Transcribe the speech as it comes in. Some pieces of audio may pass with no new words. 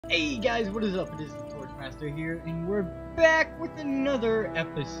Hey guys, what is up? It is the Torchmaster here, and we're back with another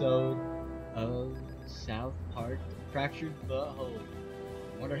episode of South Park Fractured But Whole.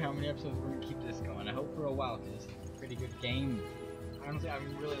 I wonder how many episodes we're gonna keep this going. I hope for a while, because it's a pretty good game. Honestly,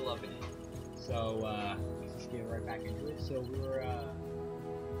 I'm really loving it. So, let's just get right back into it. So, we're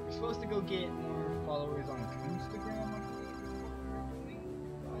supposed to go get more followers on Instagram,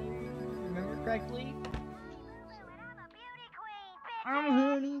 I remember correctly. I'm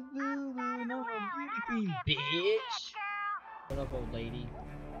Honey Boo Boo, and I'm a beauty queen, bitch! What up, old lady?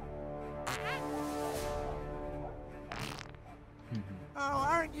 Oh,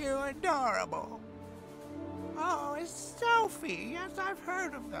 aren't you adorable? Oh, it's Sophie. Yes, I've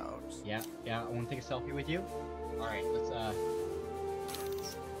heard of those. Yeah, I want to take a selfie with you. Alright, let's,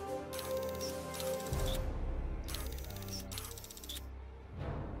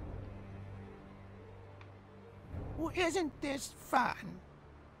 Well, isn't this fun?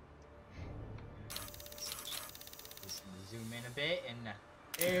 just zoom in a bit, and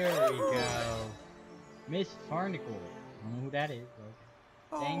there we go. Miss Farnicle. I don't know who that is, but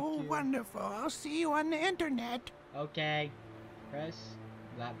okay. Thank Oh, you. wonderful. I'll see you on the internet. Okay. Press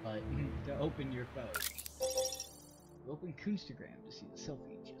that button to open your phone. Open Coonstagram to see the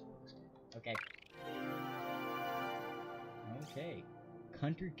selfie you just posted. Okay. Okay.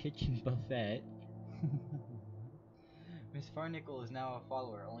 Country Kitchen Buffet. Miss Farnicle is now a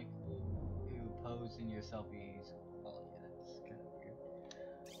follower. Only people who pose in your selfies follow you. That's kind of weird.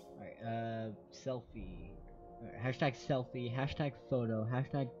 Alright, selfie. Hashtag selfie, hashtag photo,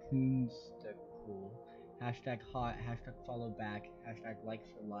 hashtag coonstacool, hashtag hot, hashtag follow back, hashtag like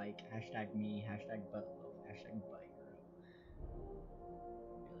for like, hashtag me, hashtag buttloaf, hashtag butt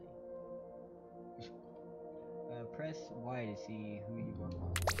Really? Press Y to see who you are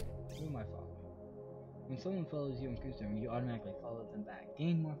following. Who am I following? When someone follows you on Coonstagram, you automatically follow them back.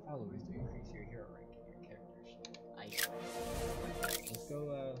 Gain more followers to increase your hero rank and your characters. Let's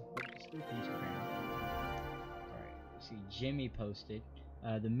go Coonstagram. See, Jimmy posted.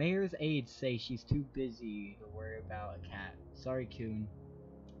 The mayor's aides say she's too busy to worry about a cat. Sorry, Coon.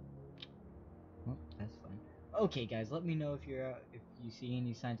 Well, that's fun. Okay, guys, let me know if you see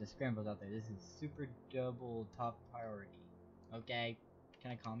any signs of scrambles out there. This is super double top priority. Okay,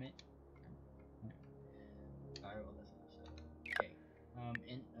 can I comment? Alright, well, that's enough.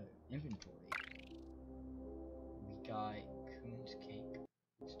 Okay, inventory. We got Coon's cake.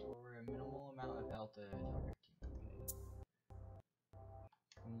 Store a minimal amount of health to target.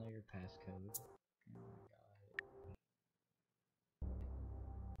 Layer passcode.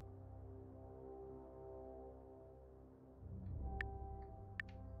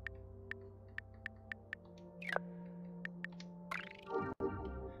 Oh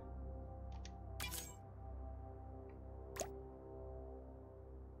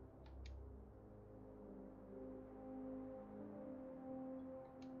my god.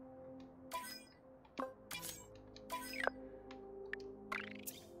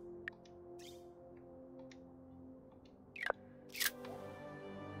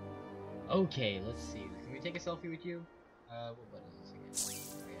 Okay, let's see. Can we take a selfie with you? What button is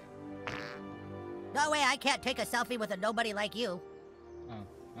this again? No way, I can't take a selfie with a nobody like you. Oh,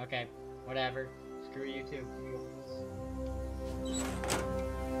 okay. Whatever. Screw you too.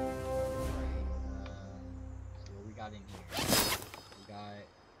 So what we got in here? We got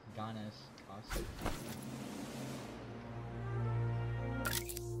Ghana's costume. What does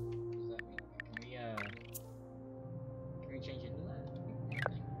that mean? Can we change into that?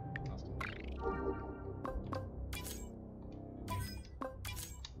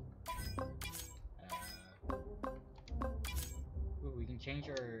 Ooh, we can change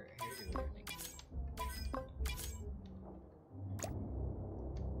our hairdo and everything.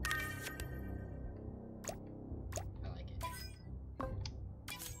 I like it.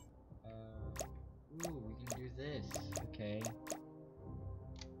 Ooh, we can do this. Okay.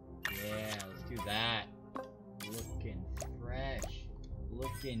 Yeah, let's do that. Looking fresh.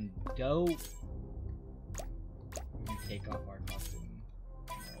 Looking dope. We can take off our costume,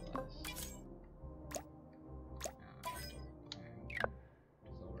 more or less.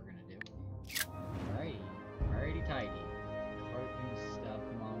 That's all we're gonna do. Alrighty tidy. Cartoon stuff,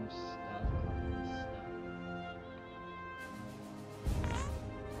 mom stuff, cartoon stuff.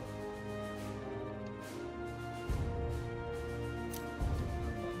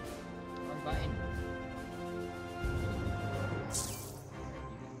 Wrong button.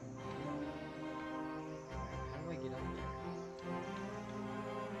 How do I get up there?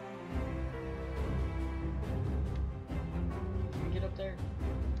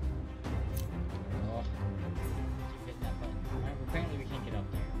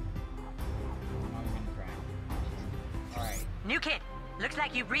 New kid, looks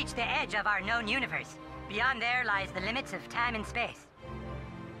like you've reached the edge of our known universe. Beyond there lies the limits of time and space.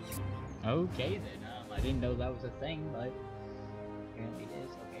 Okay then, I didn't know that was a thing, but apparently it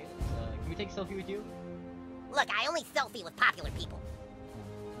is. Okay, let's, can we take a selfie with you? Look, I only selfie with popular people.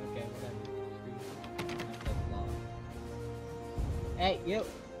 Okay, whatever. That's law. Hey, you!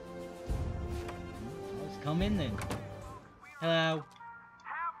 Let's come in then. Hello.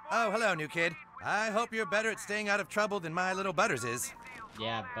 Oh, hello, new kid. I hope you're better at staying out of trouble than my little Butters is.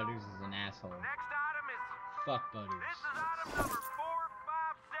 Yeah, Butters is an asshole. Fuck Butters.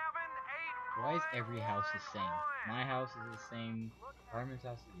 Why is every house the same? My house is the same. Apartment's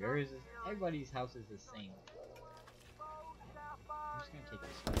house is yours. Everybody's house is the same. I'm just gonna take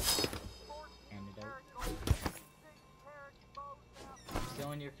this antidote.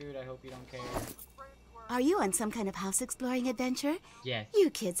 Stealing your food. I hope you don't care. Are you on some kind of house exploring adventure? Yes. You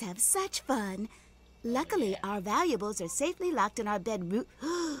kids have such fun. Luckily, our valuables are safely locked in our bedroom.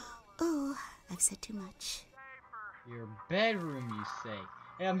 Oh, I've said too much. Your bedroom, you say?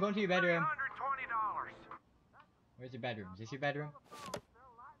 Hey, I'm going to your bedroom. Where's your bedroom? Is this your bedroom?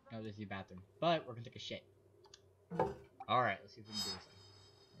 No, this is your bathroom. But we're gonna take a shit. Alright, let's see if we can do this.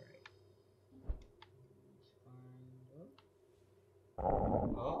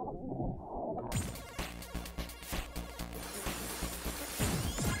 Alright. Oh.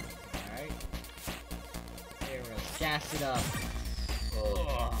 Alright. Here, let's gas it up.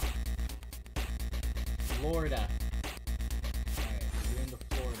 Ugh. Florida. Alright, we're doing the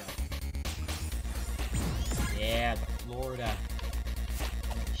Florida. Yeah, the Florida.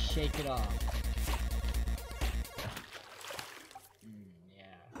 Shake it off.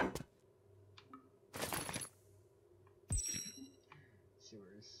 Yeah.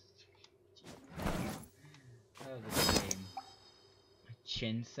 Sewers. Oh, this game. My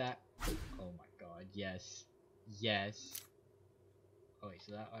chin sap. Oh my god, yes. Yes. Oh wait,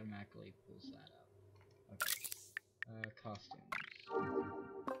 so that automatically pulls that up. Okay. Costumes.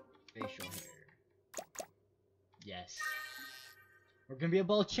 Facial hair. Yes. We're gonna be a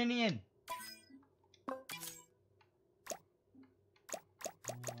Bolchinian! I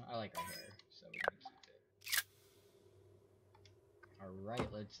like our hair, so we're gonna keep it.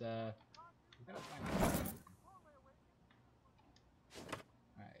 Alright, let's, we gotta find a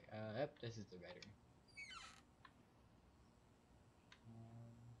Alright, yep, this is the bedroom.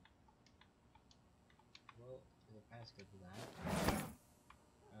 Well, there's a passcode for that.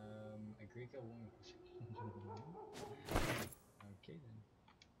 Agrika won't. Okay then.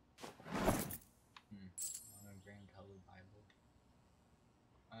 On a Grand Color Bible.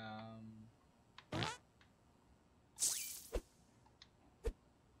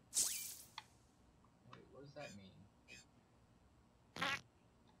 Wait, what does that mean?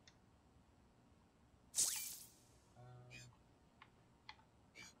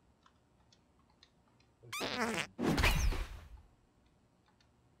 Okay.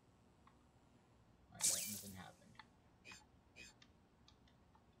 Nothing happened.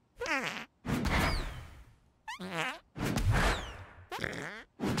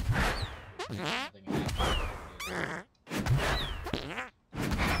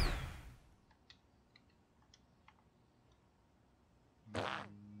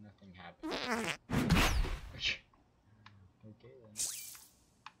 Nothing happened. Okay then.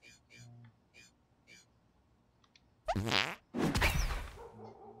 I'm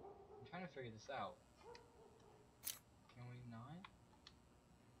trying to figure this out. Can we not?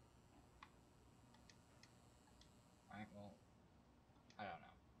 Alright, well, I don't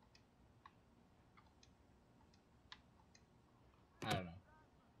know. I don't know.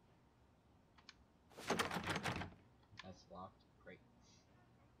 That's locked. Great.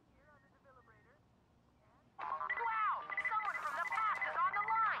 Wow! Someone from the past is on the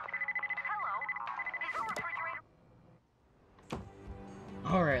line! Hello? Is your refrigerator...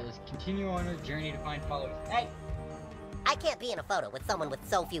 Alright, let's continue on our journey to find followers. Hey! I can't be in a photo with someone with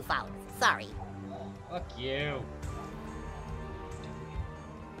so few followers. Sorry. Fuck you.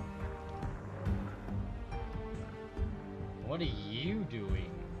 What are you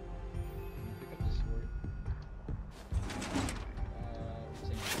doing? Pick up the sword. What's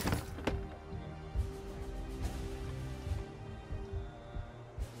in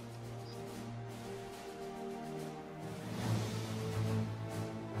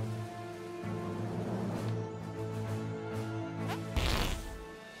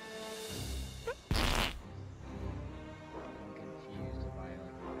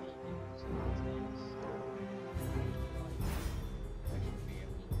here?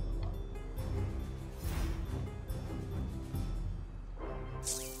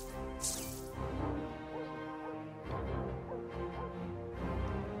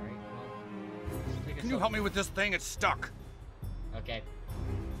 you help me with this thing? It's stuck. Okay.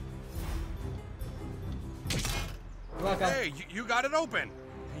 You're welcome. Hey, you got it open.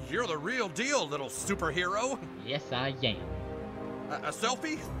 You're the real deal, little superhero. Yes, I am. A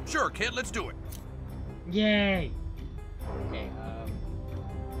selfie? Sure, kid, let's do it. Yay! Okay, alright,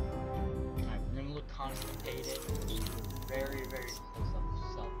 we're gonna look constipated. Very, very close up to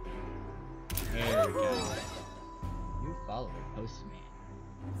selfie. There we go. You follow the postman.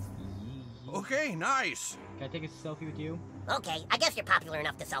 Okay, nice. Can I take a selfie with you? Okay, I guess you're popular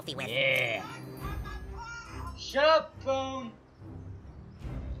enough to selfie with. Yeah! Shut up, phone!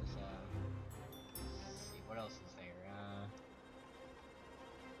 Let's see, what else is there?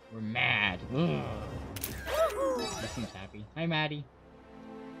 We're mad. Ugh. He seems happy. Hi, Maddie.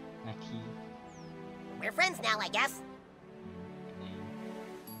 Matty. We're friends now, I guess.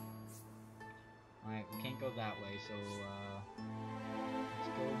 Alright, we can't go that way, so, let's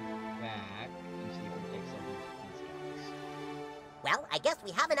go back and see if we take something with these guys. Well, I guess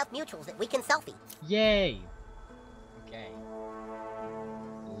we have enough mutuals that we can selfie. Yay! Okay.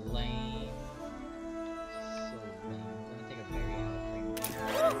 Lame. So lame. I'm gonna take a very out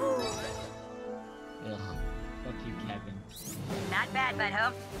of frame. Ugh. Fuck you, Kevin. Not bad,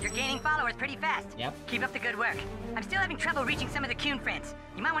 Butthole. You're gaining followers pretty fast. Yep. Keep up the good work. I'm still having trouble reaching some of the Coon friends.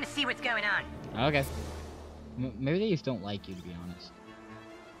 You might want to see what's going on. Okay. Maybe they just don't like you, to be honest.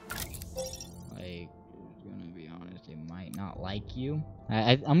 Like, gonna be honest, they might not like you.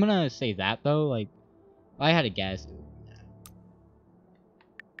 I'm gonna say that, though. Like, if I had a guess.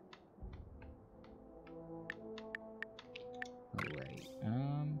 Alright.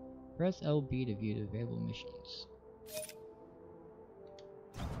 Press LB to view the available missions.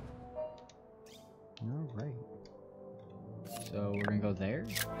 Alright. So we're gonna go there.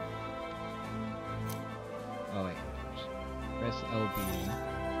 Oh wait. Press LB.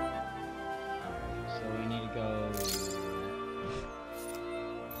 So we need to go.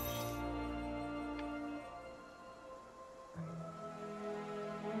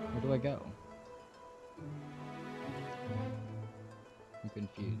 Where do I go? I'm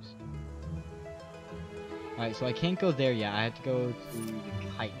confused. Alright, so I can't go there yet. I have to go to the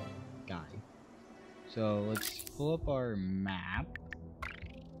kite guy. So let's pull up our map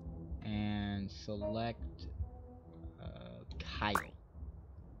and select Kyle.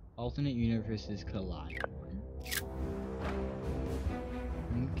 Alternate universes collide.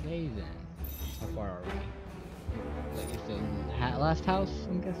 Okay then. How far are we? Like it's the last house,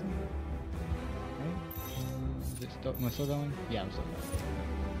 I'm guessing. Right? Am I still going? Yeah, I'm still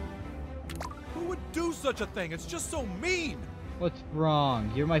going. Who would do such a thing? It's just so mean! What's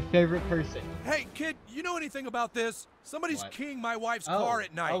wrong? You're my favorite person. Hey, kid, you know anything about this? Somebody's What? keying my wife's car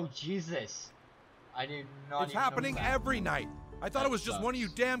at night. Oh, Jesus. I did not It's even happening know that. every night. I thought it was just one of you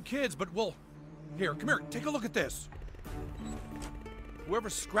damn kids, but well... Here, come here, take a look at this.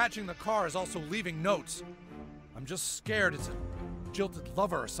 Whoever's scratching the car is also leaving notes. I'm just scared it's a jilted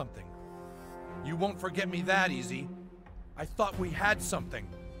lover or something. You won't forget me that easy. I thought we had something.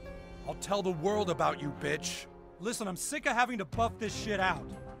 I'll tell the world about you, bitch. Listen, I'm sick of having to buff this shit out.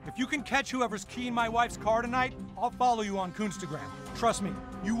 If you can catch whoever's keying my wife's car tonight, I'll follow you on Coonstagram. Trust me,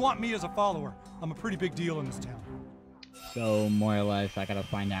 you want me as a follower. I'm a pretty big deal in this town. So, more or less, I gotta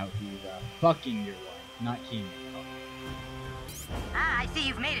find out who's fucking your wife, not keying your car. Ah, I see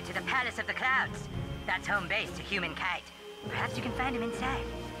you've made it to the Palace of the Clouds. That's home base to Human Kite. Perhaps you can find him inside.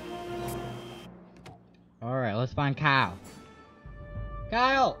 Alright, let's find Kyle.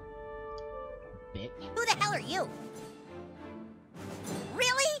 Kyle! Bitch. Who the hell are you?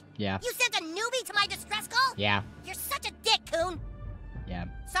 Really? Yeah. You sent a newbie to my distress call? Yeah. You're such a dick, Coon. Yeah.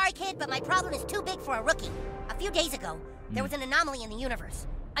 Sorry, kid, but my problem is too big for a rookie. A few days ago, there was an anomaly in the universe.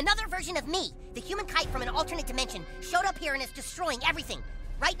 Another version of me, the Human Kite from an alternate dimension, showed up here and is destroying everything.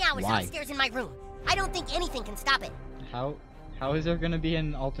 Right now, it's Why? upstairs in my room. I don't think anything can stop it. How is there gonna be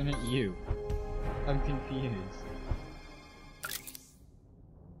an alternate you? I'm confused.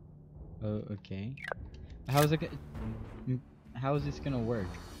 Oh, okay. How is this gonna work?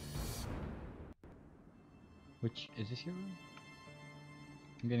 Which, is this your room?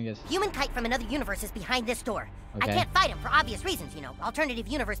 I'm gonna guess. Human Kite from another universe is behind this door. Okay. I can't fight him for obvious reasons, you know, alternative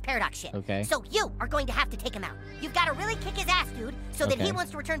universe paradox shit. Okay. So you are going to have to take him out. You've got to really kick his ass, dude, so that he Okay.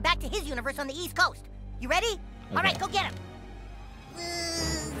 wants to return back to his universe on the East Coast. You ready? All right, go get him.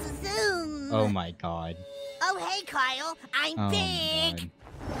 Zoom. Oh my god. Oh, hey, Kyle. I'm Oh big. my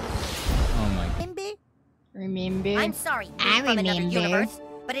god. Oh my god. Remember? I'm sorry, I being from another remember. universe,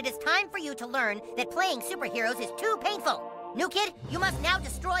 but it is time for you to learn that playing superheroes is too painful. New kid, you must now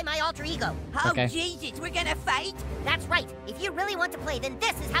destroy my alter ego. Okay. Jesus, we're gonna fight? That's right. If you really want to play, then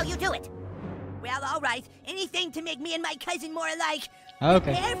this is how you do it. Well, all right. Anything to make me and my cousin more alike.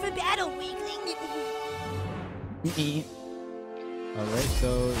 Okay. Prepare for battle, weakling. Alright,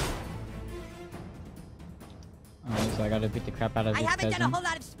 so... Alright, so I gotta beat the crap out of I this haven't cousin. done a whole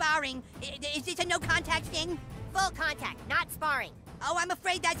lot of sparring. Is this a no-contact thing? Full contact, not sparring. Oh, I'm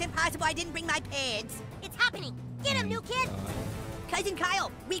afraid that's impossible. I didn't bring my pads. It's happening. Get him, new kid. Cousin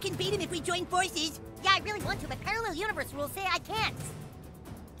Kyle, we can beat him if we join forces. Yeah, I really want to, but parallel universe rules say I can't.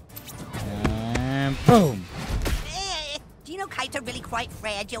 And boom! Do you know kites are really quite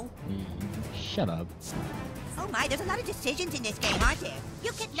fragile? Shut up. Oh my, there's a lot of decisions in this game, aren't there?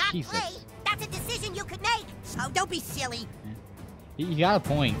 You could not Jesus. play. That's a decision you could make. Oh, don't be silly. You got a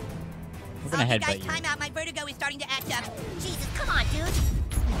point. We're gonna You guys, headbutt you. time out. My vertigo is starting to act up. Jesus, come on, dude.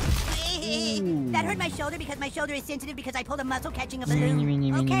 That hurt my shoulder because my shoulder is sensitive because I pulled a muscle catching a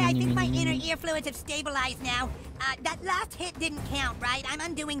balloon. Okay, I think my inner ear fluids have stabilized now. That last hit didn't count, right? I'm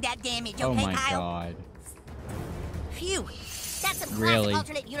undoing that damage, Oh okay, my Kyle? god. Phew. That's some classic Really?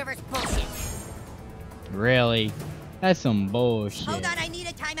 alternate universe bullshit. Really? That's some bullshit. Hold on, I need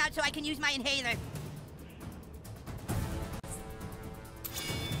a timeout so I can use my inhaler.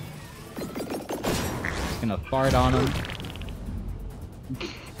 Gonna fart on him.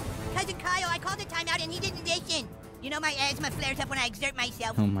 Cousin Kyle, I called a timeout and he didn't listen. You know my asthma flares up when I exert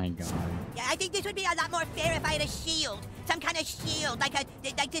myself. Oh my god. Yeah, I think this would be a lot more fair if I had a shield. Some kind of shield, like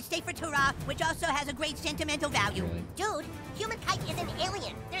the Safer Torah, which also has a great sentimental value. Really? Dude, human kite is an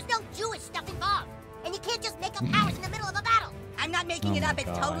alien. There's no Jewish stuff involved. And you can't just make up powers in the middle of a battle. I'm not making Oh it my up. It's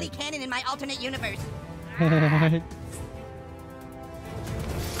God. totally canon in my alternate universe.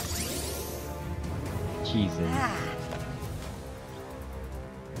 Jesus. Ah.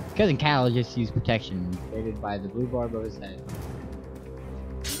 Cousin Kyle just used protection created by the blue bar above his head.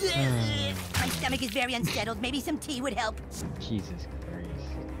 My stomach is very unsettled. Maybe some tea would help. Jesus Christ.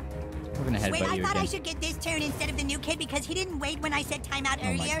 We're gonna headbutt Wait, I you thought again. I should get this turn instead of the new kid because he didn't wait when I said timeout Oh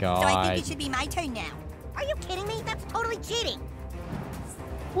my earlier. So I God. think it should be my turn now. Are you kidding me? That's totally cheating.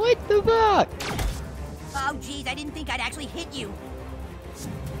 What the fuck? Oh, geez, I didn't think I'd actually hit you. Oh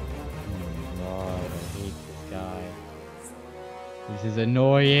my god, I hate this guy. This is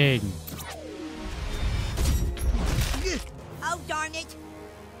annoying. Oh, darn it.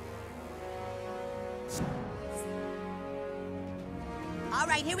 All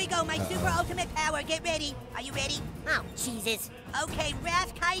right, here we go. My super ultimate power. Get ready. Are you ready? Oh, Jesus. Okay,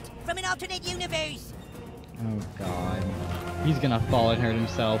 Wrath Kite from an alternate universe. Oh god. He's gonna fall and hurt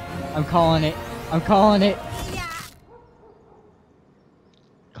himself. I'm calling it. I'm calling it. Yeah.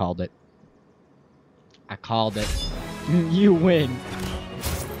 Called it. I called it. You win.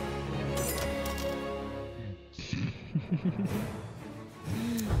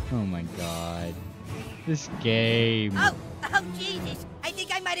 Oh my god. This game. Oh, Jesus. I think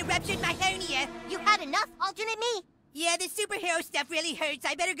I might have ruptured my hernia. You had enough, alternate me? Yeah, the superhero stuff really hurts.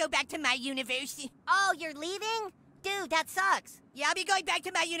 I better go back to my universe. Oh, you're leaving? Dude, that sucks. Yeah, I'll be going back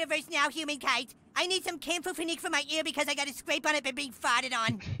to my universe now, Human Kite. I need some Camphorphenique for my ear because I got a scrape on it by being farted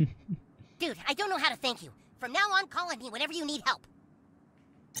on. Dude, I don't know how to thank you. From now on, call on me whenever you need help.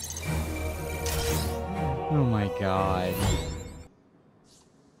 Oh my god.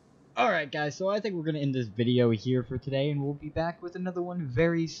 Alright guys, so I think we're gonna end this video here for today, and we'll be back with another one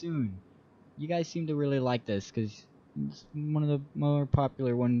very soon. You guys seem to really like this, because it's one of the more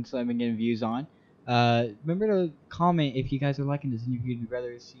popular ones I've been getting views on. Remember to comment if you guys are liking this, and if you'd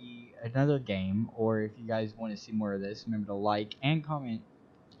rather see another game, or if you guys want to see more of this, remember to like and comment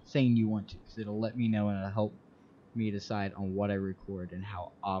saying you want to, because it'll let me know and it'll help me decide on what I record and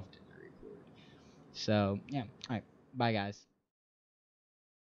how often I record. So, yeah. Alright, bye guys.